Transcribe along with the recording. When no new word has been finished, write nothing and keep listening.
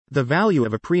The value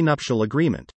of a prenuptial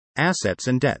agreement, assets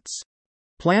and debts.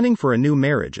 Planning for a new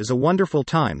marriage is a wonderful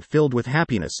time filled with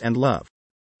happiness and love.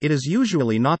 It is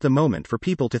usually not the moment for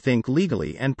people to think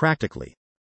legally and practically.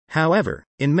 However,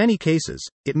 in many cases,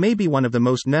 it may be one of the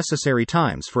most necessary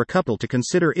times for a couple to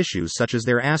consider issues such as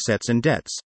their assets and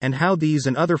debts, and how these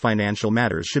and other financial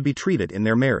matters should be treated in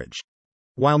their marriage.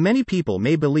 While many people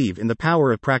may believe in the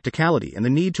power of practicality and the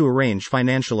need to arrange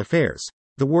financial affairs,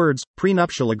 the words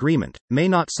prenuptial agreement may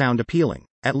not sound appealing,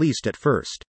 at least at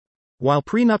first. While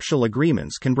prenuptial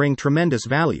agreements can bring tremendous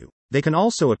value, they can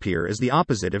also appear as the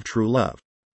opposite of true love.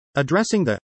 Addressing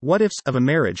the what-ifs of a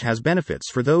marriage has benefits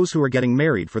for those who are getting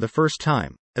married for the first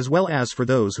time, as well as for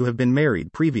those who have been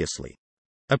married previously.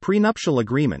 A prenuptial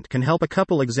agreement can help a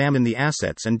couple examine the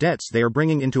assets and debts they are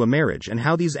bringing into a marriage and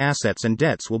how these assets and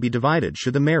debts will be divided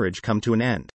should the marriage come to an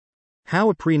end. How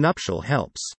a prenuptial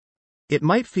helps. It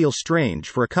might feel strange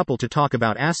for a couple to talk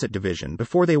about asset division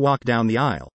before they walk down the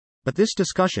aisle, but this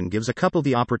discussion gives a couple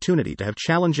the opportunity to have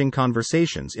challenging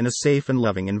conversations in a safe and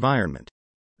loving environment.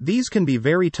 These can be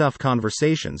very tough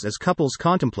conversations as couples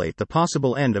contemplate the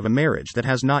possible end of a marriage that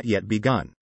has not yet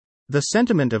begun. The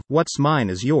sentiment of what's mine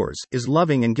is yours is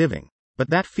loving and giving, but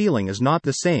that feeling is not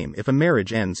the same if a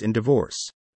marriage ends in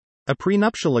divorce. A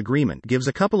prenuptial agreement gives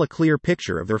a couple a clear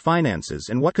picture of their finances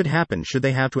and what could happen should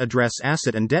they have to address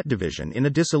asset and debt division in a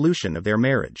dissolution of their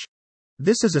marriage.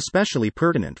 This is especially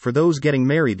pertinent for those getting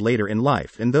married later in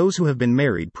life and those who have been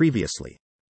married previously.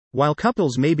 While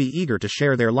couples may be eager to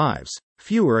share their lives,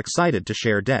 few are excited to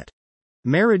share debt.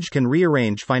 Marriage can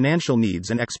rearrange financial needs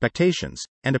and expectations,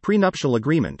 and a prenuptial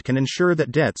agreement can ensure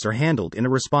that debts are handled in a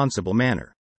responsible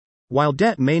manner. While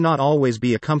debt may not always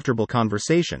be a comfortable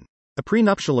conversation, a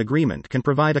prenuptial agreement can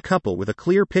provide a couple with a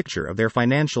clear picture of their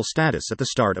financial status at the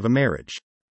start of a marriage.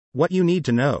 What you need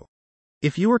to know.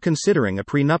 If you are considering a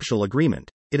prenuptial agreement,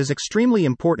 it is extremely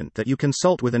important that you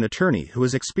consult with an attorney who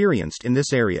is experienced in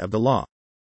this area of the law.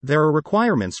 There are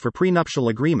requirements for prenuptial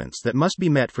agreements that must be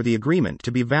met for the agreement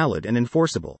to be valid and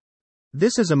enforceable.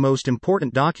 This is a most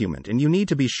important document and you need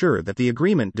to be sure that the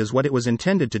agreement does what it was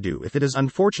intended to do if it is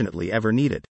unfortunately ever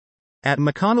needed. At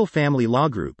McConnell Family Law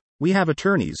Group, we have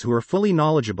attorneys who are fully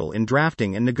knowledgeable in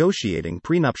drafting and negotiating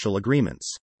prenuptial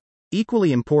agreements.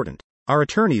 Equally important, our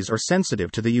attorneys are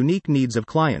sensitive to the unique needs of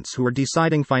clients who are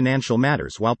deciding financial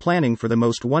matters while planning for the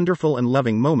most wonderful and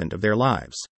loving moment of their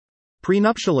lives.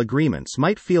 Prenuptial agreements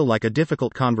might feel like a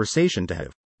difficult conversation to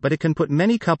have, but it can put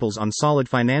many couples on solid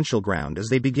financial ground as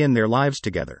they begin their lives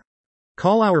together.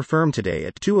 Call our firm today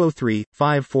at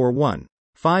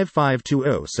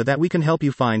 203-541-5520 so that we can help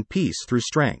you find peace through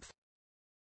strength.